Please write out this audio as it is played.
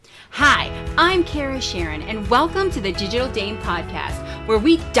I'm Kara Sharon, and welcome to the Digital Dame Podcast, where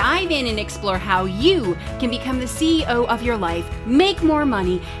we dive in and explore how you can become the CEO of your life, make more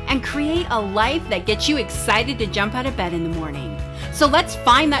money, and create a life that gets you excited to jump out of bed in the morning. So let's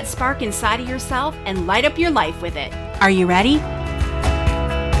find that spark inside of yourself and light up your life with it. Are you ready?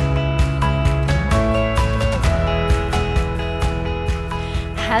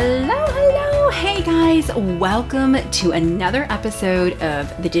 Hello. Hey guys, welcome to another episode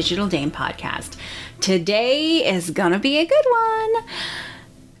of the Digital Dame Podcast. Today is gonna be a good one.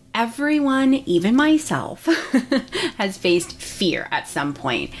 Everyone, even myself, has faced fear at some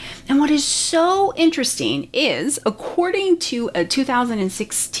point. And what is so interesting is, according to a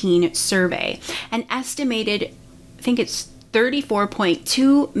 2016 survey, an estimated, I think it's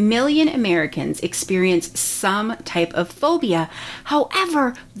 34.2 million Americans experience some type of phobia.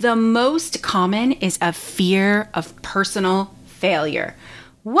 However, the most common is a fear of personal failure.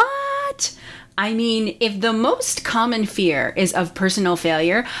 What? I mean, if the most common fear is of personal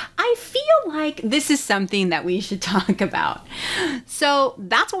failure, I feel like this is something that we should talk about. So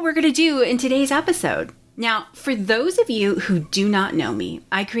that's what we're going to do in today's episode. Now, for those of you who do not know me,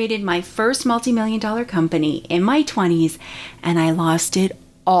 I created my first multi-million-dollar company in my 20s, and I lost it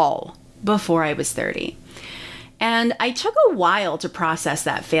all before I was 30. And I took a while to process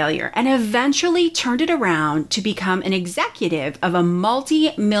that failure and eventually turned it around to become an executive of a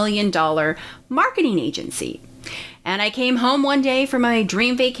multi-million-dollar marketing agency. And I came home one day from my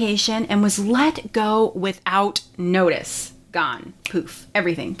dream vacation and was let go without notice. Gone. Poof.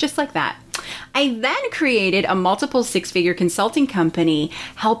 Everything. Just like that. I then created a multiple six-figure consulting company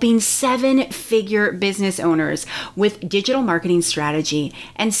helping seven-figure business owners with digital marketing strategy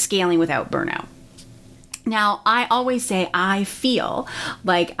and scaling without burnout. Now, I always say I feel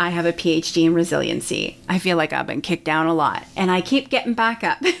like I have a PhD in resiliency. I feel like I've been kicked down a lot and I keep getting back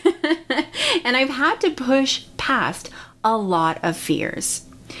up. And I've had to push past a lot of fears.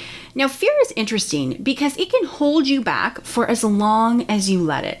 Now, fear is interesting because it can hold you back for as long as you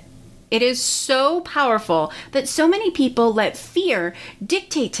let it. It is so powerful that so many people let fear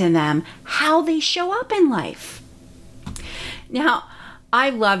dictate to them how they show up in life. Now, I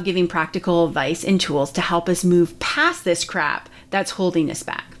love giving practical advice and tools to help us move past this crap that's holding us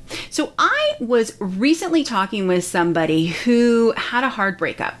back. So I was recently talking with somebody who had a hard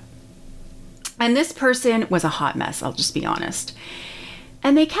breakup. And this person was a hot mess, I'll just be honest.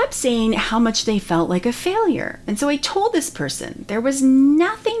 And they kept saying how much they felt like a failure. And so I told this person there was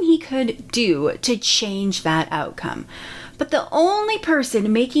nothing he could do to change that outcome. But the only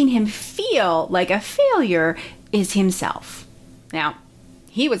person making him feel like a failure is himself. Now,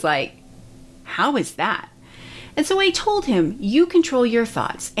 he was like, how is that? And so I told him, you control your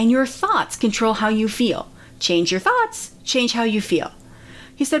thoughts, and your thoughts control how you feel. Change your thoughts, change how you feel.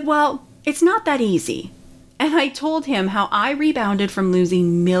 He said, well, it's not that easy. And I told him how I rebounded from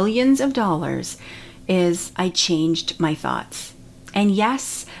losing millions of dollars is I changed my thoughts. And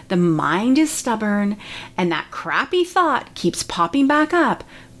yes, the mind is stubborn and that crappy thought keeps popping back up.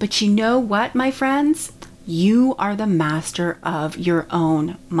 But you know what, my friends? You are the master of your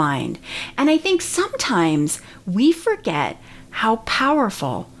own mind. And I think sometimes we forget how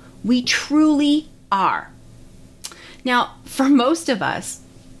powerful we truly are. Now, for most of us,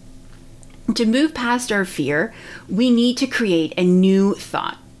 to move past our fear, we need to create a new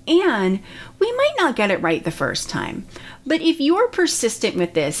thought. And we might not get it right the first time. But if you're persistent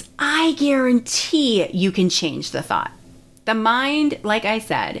with this, I guarantee you can change the thought. The mind, like I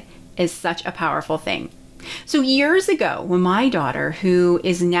said, is such a powerful thing. So years ago, when my daughter, who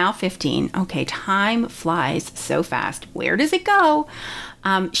is now 15, okay, time flies so fast. Where does it go?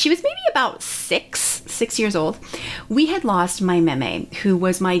 She was maybe about six years old. We had lost my meme, who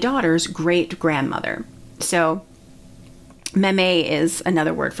was my daughter's great grandmother. So meme is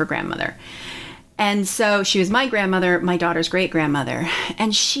another word for grandmother. And so she was my grandmother, my daughter's great grandmother,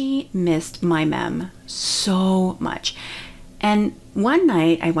 and she missed my mem so much. And one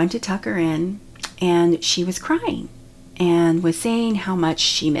night I went to tuck her in and she was crying and was saying how much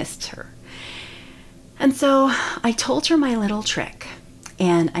she missed her. And so I told her my little trick.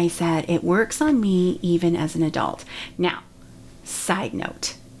 And I said, it works on me even as an adult. Now, side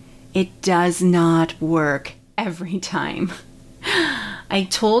note, it does not work every time. I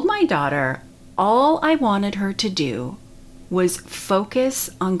told my daughter all I wanted her to do was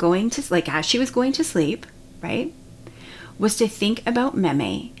focus on going to, like as she was going to sleep, right? Was to think about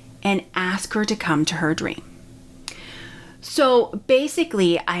Meme and ask her to come to her dream. So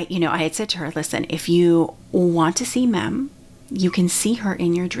basically, I had said to her, listen, if you want to see Mem, you can see her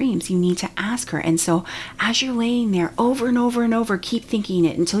in your dreams. You need to ask her. And so as you're laying there over and over and over, keep thinking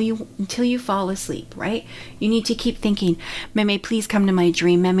it until you fall asleep, right? You need to keep thinking, Meme, please come to my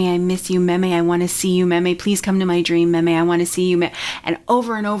dream. Meme, I miss you. Meme, I want to see you. Meme, please come to my dream. Meme, I want to see you. And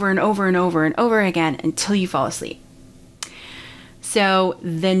over and over and over and over and over again until you fall asleep. So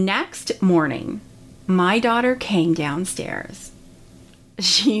the next morning, my daughter came downstairs.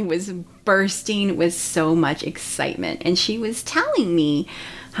 She was bursting with so much excitement, and she was telling me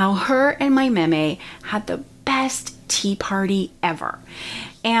how her and my Meme had the best tea party ever.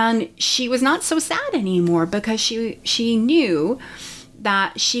 And she was not so sad anymore because she knew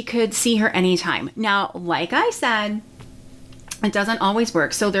that she could see her anytime. Now, like I said, it doesn't always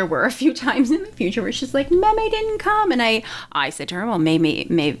work. So there were a few times in the future where she's like, Meme didn't come. And I said to her, well, maybe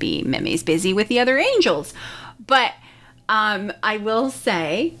Meme's busy with the other angels. But I will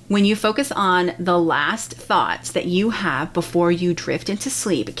say, when you focus on the last thoughts that you have before you drift into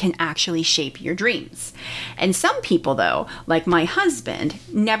sleep, it can actually shape your dreams. And some people, though, like my husband,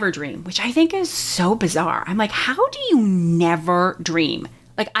 never dream, which I think is so bizarre. I'm like, how do you never dream?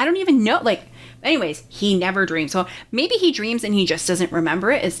 Like, I don't even know. Like, anyways, he never dreams. So maybe he dreams and he just doesn't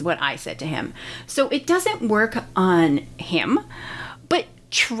remember it, is what I said to him. So it doesn't work on him, but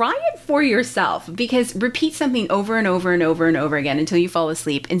try it for yourself, because repeat something over and over and over and over again until you fall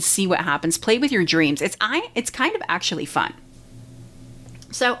asleep and see what happens. Play with your dreams. It's kind of actually fun.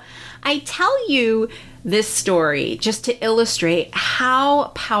 So I tell you this story just to illustrate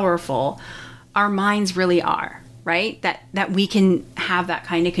how powerful our minds really are, right? That we can have that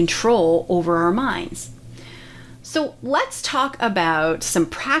kind of control over our minds. So let's talk about some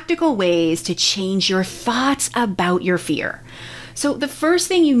practical ways to change your thoughts about your fear. So the first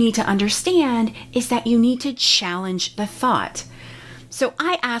thing you need to understand is that you need to challenge the thought. So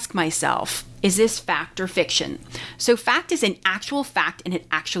I ask myself, is this fact or fiction? So fact is an actual fact and it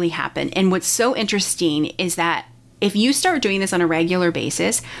actually happened. And what's so interesting is that if you start doing this on a regular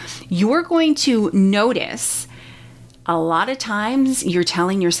basis, you're going to notice a lot of times you're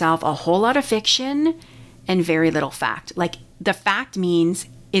telling yourself a whole lot of fiction and very little fact. Like, the fact means,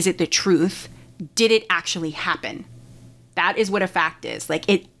 is it the truth? Did it actually happen? That is what a fact is. Like,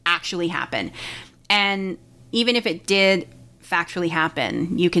 it actually happened. And even if it did factually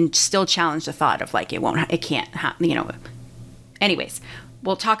happen, you can still challenge the thought of like, it can't happen, Anyways,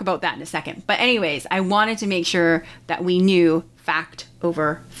 we'll talk about that in a second. But anyways, I wanted to make sure that we knew fact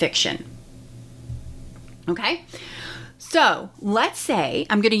over fiction. Okay? So let's say,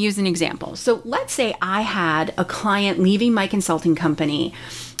 I'm going to use an example. So let's say I had a client leaving my consulting company,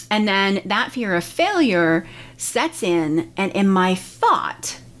 and then that fear of failure sets in, and in my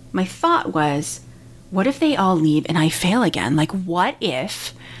thought was, what if they all leave and I fail again? Like, what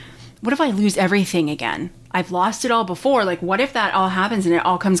if I lose everything again? I've lost it all before. Like, what if that all happens and it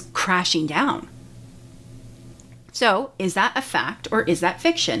all comes crashing down? So is that a fact or is that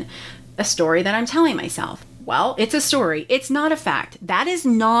fiction? A story that I'm telling myself. Well, it's a story. It's not a fact. That is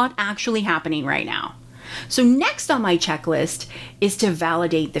not actually happening right now. So next on my checklist is to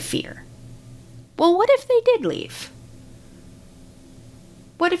validate the fear. Well, what if they did leave?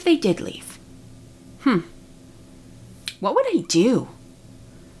 What if they did leave? What would I do?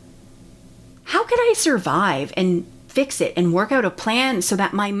 How could I survive and fix it and work out a plan so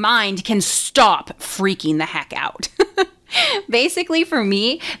that my mind can stop freaking the heck out? Basically, for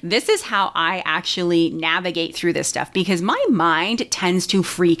me, this is how I actually navigate through this stuff, because my mind tends to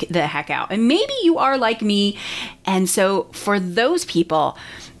freak the heck out. And maybe you are like me. And so for those people,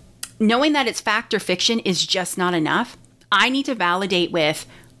 knowing that it's fact or fiction is just not enough. I need to validate with,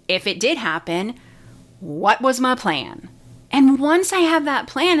 if it did happen, what was my plan? And once I have that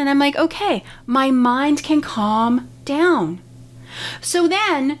plan and I'm like, okay, my mind can calm down. So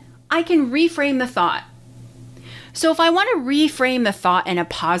then I can reframe the thought. So if I want to reframe the thought in a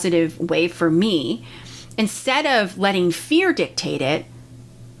positive way for me, instead of letting fear dictate it,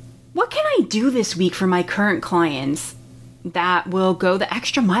 what can I do this week for my current clients that will go the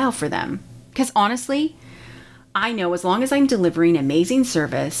extra mile for them? Because honestly, I know as long as I'm delivering amazing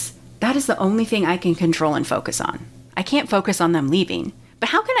service, that is the only thing I can control and focus on. I can't focus on them leaving. But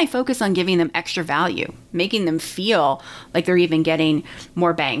how can I focus on giving them extra value, making them feel like they're even getting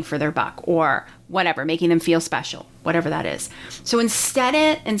more bang for their buck, or whatever, making them feel special, whatever that is. So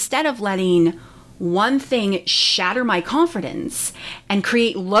instead of letting one thing shatter my confidence and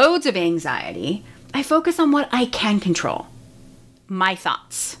create loads of anxiety, I focus on what I can control, my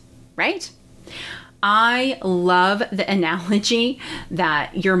thoughts, right? I love the analogy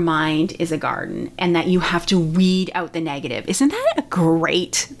that your mind is a garden and that you have to weed out the negative. Isn't that a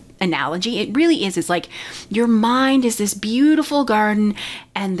great analogy. It really is. It's like your mind is this beautiful garden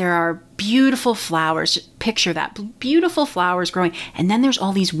and there are beautiful flowers. Picture that, beautiful flowers growing. And then there's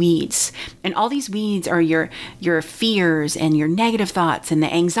all these weeds. And all these weeds are your fears and your negative thoughts and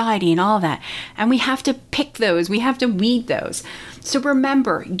the anxiety and all of that. And we have to pick those. We have to weed those. So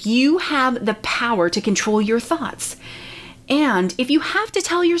remember, you have the power to control your thoughts. And if you have to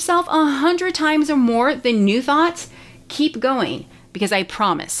tell yourself 100 times or more the new thoughts, keep going, because I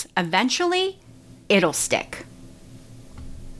promise, eventually it'll stick.